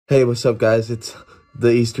Hey, what's up, guys? It's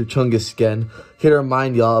the Easter Chungus again. Here to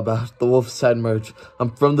remind y'all about the Wolficide merch.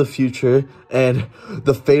 I'm from the future, and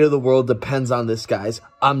the fate of the world depends on this, guys.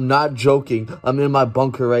 I'm not joking. I'm in my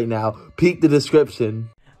bunker right now. Peek the description.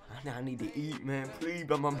 I need to eat, man. Please,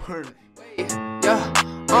 but my merch. Hey,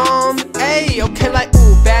 okay, like,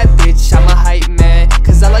 ooh, bad bitch, I'm a hype man.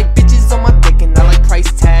 Cause I like bitches on my dick and I like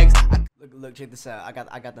price tags. Look, check this out. I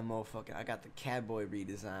got the motherfucking, I got the Catboy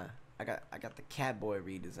redesign. I got the Catboy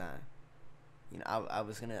redesign. You know, I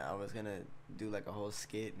was gonna do like a whole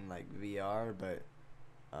skit in like VR, but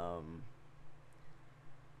I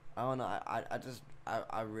don't know.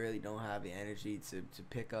 I really don't have the energy to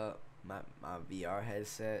pick up my VR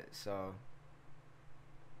headset, so.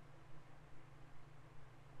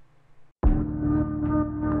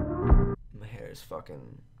 My hair is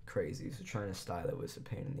fucking crazy, so trying to style it was a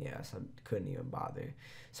pain in the ass. I couldn't even bother.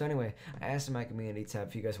 So anyway, I asked in my community tab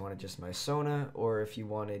if you guys wanted just my Sona or if you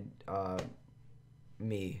wanted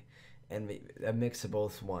me, and a mix of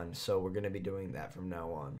both won. So we're gonna be doing that from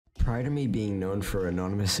now on. Prior to me being known for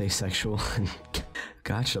anonymous asexual and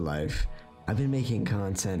gotcha life, I've been making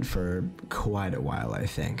content for quite a while. I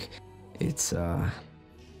think it's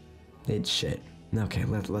shit. Okay,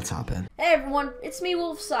 let's hop in. Hey everyone, it's me,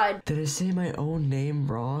 Wolficide. Did I say my own name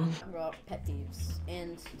wrong? I brought pet peeves,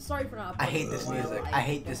 and sorry for not. I hate this music. I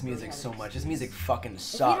hate this music so much. This music fucking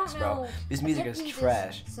sucks, bro. This music is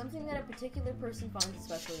trash. Something that a particular person finds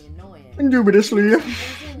especially annoying. Indubitably.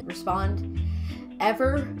 Respond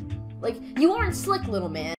ever. Like, you aren't slick, little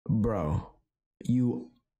man. Bro,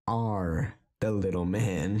 you are the little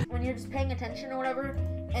man. When you're just paying attention or whatever,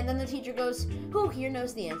 and then the teacher goes, who here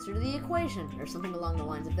knows the answer to the equation? Or something along the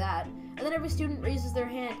lines of that. And then every student raises their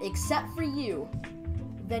hand except for you.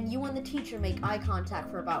 Then you and the teacher make eye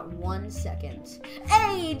contact for about 1 second.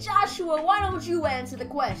 Hey, Joshua, why don't you answer the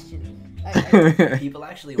question? People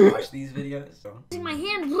actually watch these videos? Using my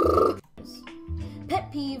hand.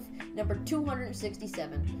 Pet peeve number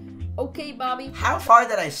 267. Okay, Bobby. How far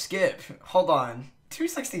did I skip? Hold on.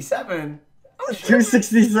 267?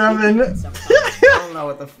 267. I don't know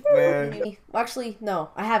what the man. Well, actually,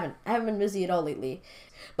 no, I haven't. I haven't been busy at all lately.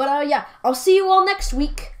 But yeah, I'll see you all next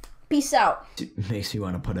week. Peace out. It makes me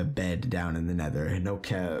want to put a bed down in the nether. No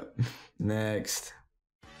cap. Next.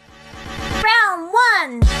 Round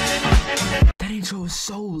 1. That intro was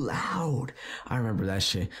so loud. I remember that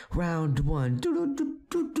shit. Round 1. Do do do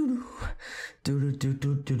do do do do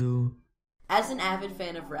do do do. As an avid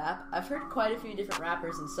fan of rap, I've heard quite a few different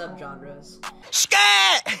rappers and subgenres.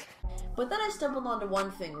 Scat! But then I stumbled onto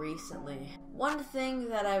one thing recently. One thing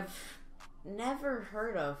that I've never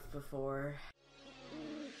heard of before.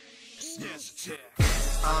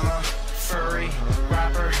 I'm a furry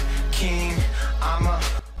rapper king.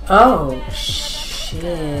 Oh,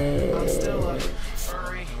 shit. I'm still a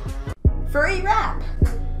furry. Furry rap!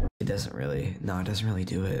 It doesn't really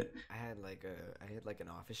do it. I had like an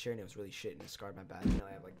office chair and it was really shit and it scarred my back. Now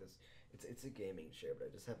I have like this, it's a gaming chair, but I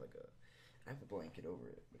just have like I have a blanket over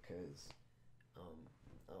it because, I don't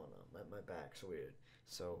know, my back's weird.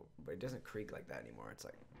 So, but it doesn't creak like that anymore. It's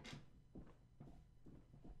like,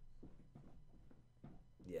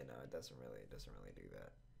 yeah, no, it doesn't really do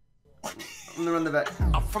that. I'm gonna run the back.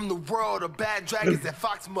 I'm from the world of bad dragons and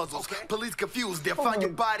fox muzzles. Police confused, they'll find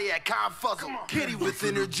your body at Confuzzle. Kitty with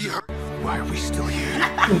energy. Why are we still here?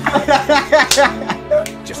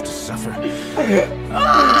 Just to suffer.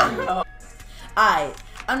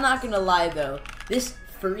 I'm not gonna lie though. This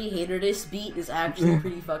furry hater this beat is actually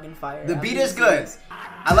pretty fucking fire. The beat is good.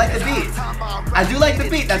 I like the beat. I do like the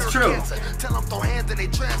beat, that's true. Tell them throw hands and they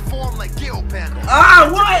transform like Gil Panda. Ah,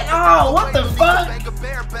 what? Oh, what the fuck?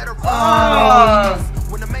 Oh.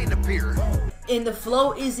 When the main appear. And the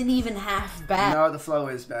flow isn't even half bad. No, the flow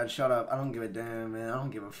is bad. Shut up. I don't give a damn, man. I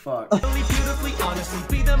don't give a fuck. What the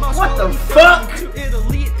fuck?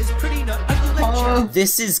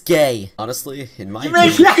 This is gay. Honestly, in my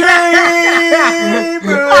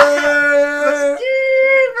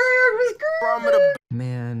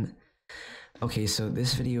Man. Okay, so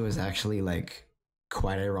this video is actually like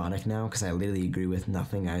quite ironic now because I literally agree with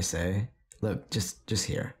nothing I say. Look, just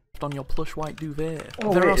here. On your plush white duvet.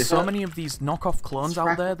 There are so many of these knockoff clones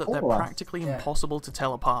out there that they're practically impossible to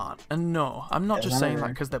tell apart. And no, I'm not just saying that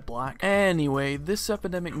because they're black. Anyway, this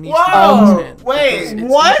epidemic needs to be contained. Wait,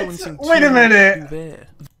 what? Wait a minute.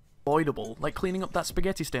 Avoidable, like cleaning up that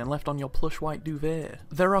spaghetti stain left on your plush white duvet.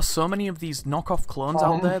 There are so many of these knockoff clones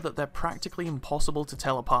out there that they're practically impossible to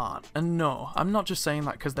tell apart. And no, I'm not just saying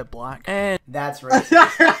that because they're black. And that's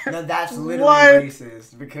racist. No, that's literally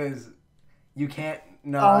racist because you can't.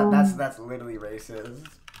 No, that's literally racist.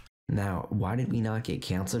 Now, why did we not get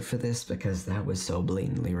canceled for this? Because that was so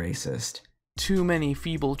blatantly racist. Too many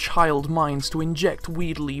feeble child minds to inject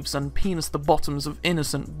weed leaves and penis the bottoms of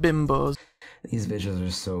innocent bimbos. These visuals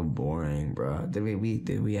are so boring, bro. Did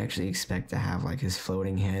we actually expect to have like his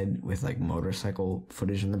floating head with like motorcycle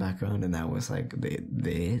footage in the background, and that was like the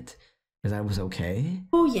it? Because that was okay?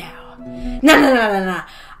 Oh yeah. No.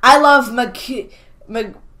 I love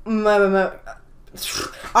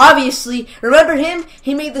obviously, remember him?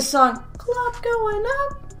 He made the song "Club Going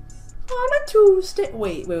Up on a Tuesday."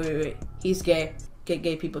 Wait. He's gay.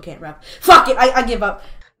 Gay people can't rap. Fuck it, I give up.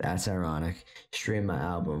 That's ironic. Stream my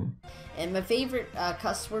album. And my favorite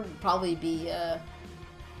cuss word would probably be yeah,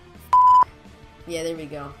 there we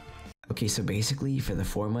go. Okay, so basically for the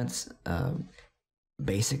 4 months,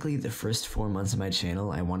 basically the first 4 months of my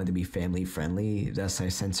channel, I wanted to be family friendly, thus I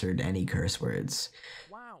censored any curse words.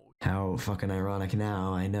 Wow. How fucking ironic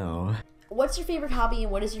now, I know. What's your favorite hobby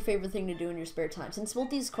and what is your favorite thing to do in your spare time? Since both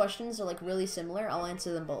these questions are like really similar, I'll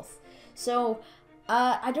answer them both. So,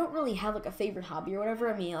 I don't really have like a favorite hobby or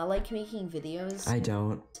whatever. I mean, I like making videos. I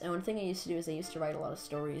don't. And one thing I used to do is I used to write a lot of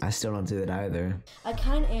stories. I still don't do that either. I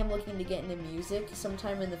kind of am looking to get into music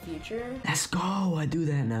sometime in the future. Let's go! I do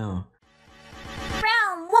that now.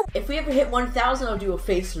 If we ever hit 1,000, I'll do a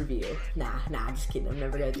face review. Nah, just kidding. I'm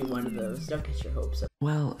never gonna do one of those. Don't get your hopes up.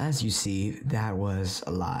 Well, as you see, that was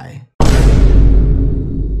a lie.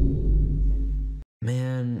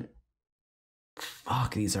 Man,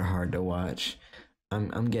 fuck, these are hard to watch.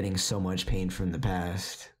 I'm getting so much pain from the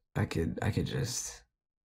past. I could just...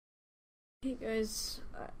 Hey guys,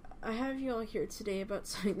 I have you all here today about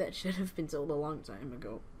something that should have been told a long time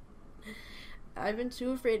ago. I've been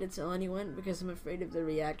too afraid to tell anyone because I'm afraid of the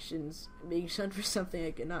reactions, being shunned for something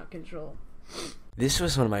I cannot control. This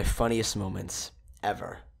was one of my funniest moments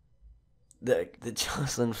ever. The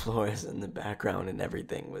Jocelyn Flores in the background and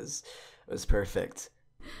everything was perfect.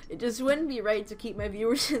 It just wouldn't be right to keep my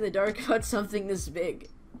viewers in the dark about something this big.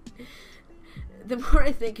 The more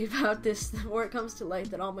I think about this, the more it comes to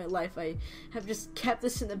light that all my life I have just kept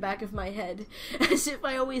this in the back of my head, as if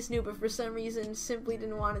I always knew, but for some reason simply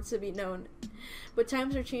didn't want it to be known. But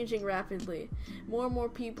times are changing rapidly. More and more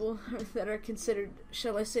people that are considered,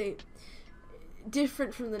 shall I say,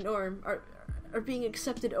 different from the norm are being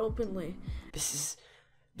accepted openly. This is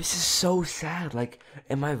so sad. Like,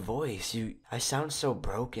 in my voice, I sound so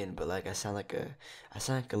broken, but like I sound like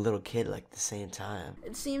a little kid like at the same time.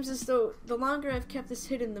 It seems as though the longer I've kept this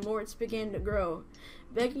hidden, the more it's began to grow,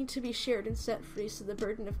 begging to be shared and set free, so the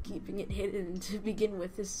burden of keeping it hidden to begin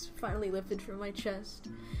with is finally lifted from my chest.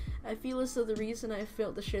 I feel as though the reason I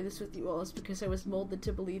failed to share this with you all is because I was molded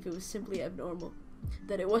to believe it was simply abnormal,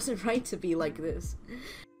 that it wasn't right to be like this.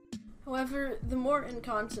 However, the more I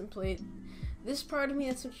contemplate, this part of me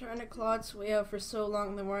that's been trying to claw its way out for so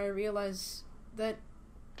long, the more I realize that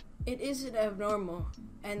it isn't abnormal,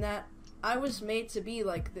 and that I was made to be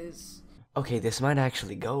like this. Okay, this might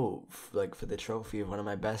actually go, like, for the trophy of one of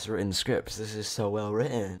my best written scripts. This is so well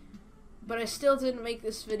written. But I still didn't make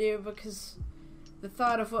this video because the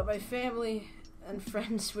thought of what my family and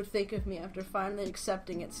friends would think of me after finally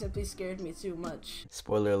accepting it simply scared me too much.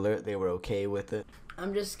 Spoiler alert, they were okay with it.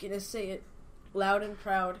 I'm just gonna say it loud and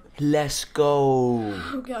proud. Let's go!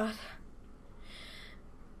 Oh god.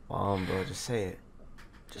 Mom, bro, just say it.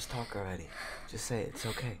 Just talk already. Just say it, it's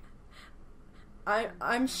okay.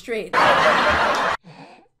 I'm straight.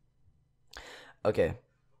 Okay.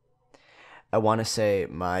 I want to say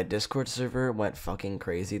my Discord server went fucking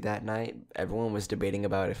crazy that night. Everyone was debating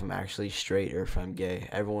about if I'm actually straight or if I'm gay.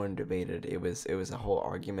 Everyone debated. It was a whole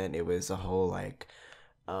argument. It was a whole like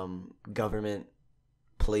government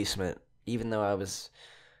placement. Even though I was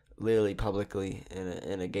literally publicly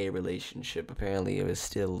in a gay relationship, apparently it was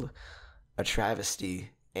still a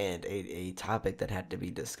travesty and a topic that had to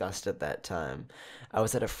be discussed at that time. I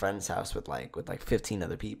was at a friend's house with like 15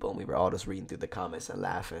 other people, and we were all just reading through the comments and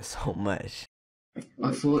laughing so much.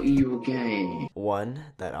 I thought you were gay. 1,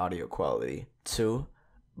 that audio quality. 2,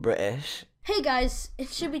 British. Hey guys, it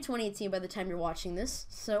should be 2018 by the time you're watching this,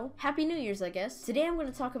 so Happy New Year's, I guess. Today I'm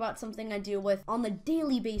going to talk about something I deal with on a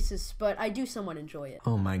daily basis, but I do somewhat enjoy it.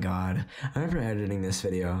 Oh my god. I remember editing this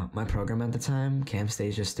video. My program at the time,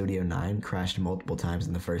 Camtasia Studio 9, crashed multiple times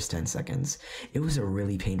in the first 10 seconds. It was a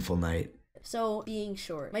really painful night. So, being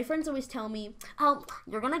short. My friends always tell me, oh,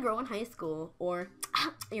 you're gonna grow in high school, or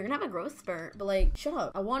you're gonna have a growth spurt. But like, shut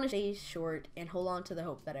up. I want to stay short and hold on to the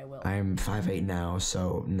hope that I will. I'm 5'8" now,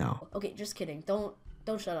 so no. Okay, just kidding. Don't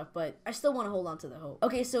Don't shut up, but I still want to hold on to the hope.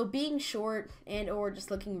 Okay, so being short and or just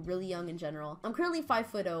looking really young in general. I'm currently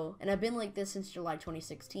 5'0", and I've been like this since July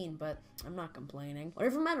 2016, but I'm not complaining. Or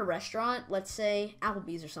if I'm at a restaurant, let's say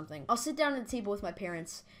Applebee's or something, I'll sit down at the table with my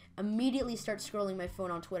parents, immediately start scrolling my phone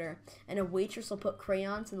on Twitter, and a waitress will put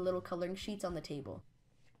crayons and little coloring sheets on the table.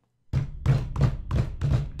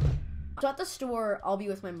 So at the store, I'll be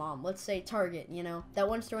with my mom. Let's say Target, you know? That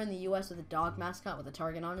one store in the US with a dog mascot with a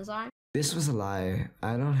target on his eye. This was a lie.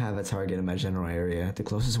 I don't have a Target in my general area. The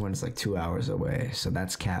closest one is like 2 hours away, so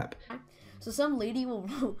that's cap. So some lady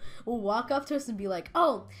will walk up to us and be like,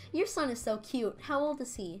 "Oh, your son is so cute. How old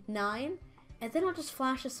is he? 9?" And then I'll just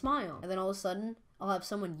flash a smile. And then all of a sudden, I'll have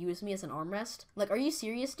someone use me as an armrest. Like, are you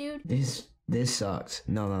serious, dude? This sucked.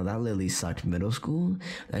 No, that literally sucked. Middle school?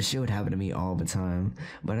 That shit would happen to me all the time.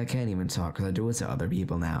 But I can't even talk because I do it to other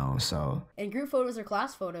people now, so. And group photos are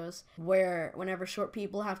class photos, where whenever short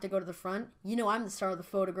people have to go to the front, you know I'm the star of the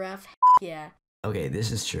photograph. Yeah. Okay,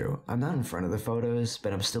 this is true. I'm not in front of the photos,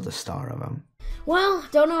 but I'm still the star of them. Well,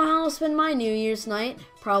 don't know how I'll spend my New Year's night.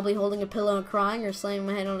 Probably holding a pillow and crying or slamming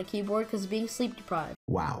my head on a keyboard because of being sleep deprived.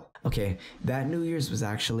 Wow. Okay, that New Year's was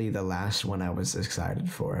actually the last one I was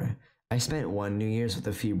excited for. I spent one New Year's with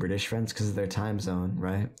a few British friends because of their time zone,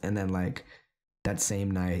 right? And then, like, that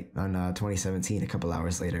same night on 2017, a couple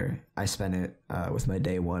hours later, I spent it with my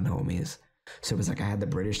day one homies. So it was like I had the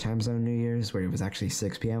British time zone New Year's where it was actually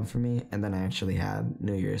 6 p.m. for me, and then I actually had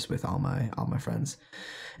New Year's with all my friends,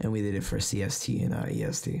 and we did it for CST and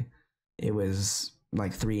EST. It was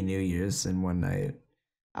like 3 New Years in one night.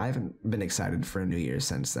 I haven't been excited for a New Year's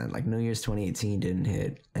since then. Like New Year's 2018 didn't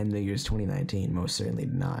hit, and New Year's 2019 most certainly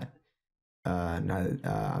did not. Let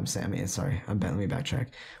me backtrack.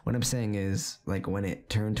 What I'm saying is, like, when it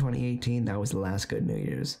turned 2018, that was the last good New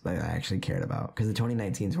Year's that I actually cared about, because the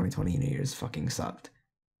 2019-2020 New Year's fucking sucked.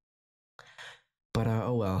 But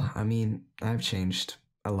oh well. I mean, I've changed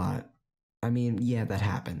a lot. I mean, yeah, that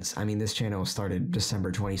happens. I mean, this channel started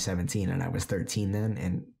December 2017, and I was 13 then,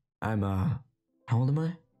 and I'm how old am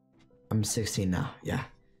I? I'm 16 now. Yeah.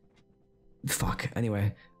 Fuck.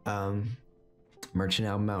 Anyway, merchant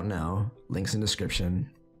album out now. Links in description.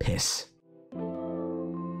 Piss.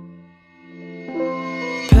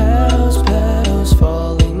 Petals fall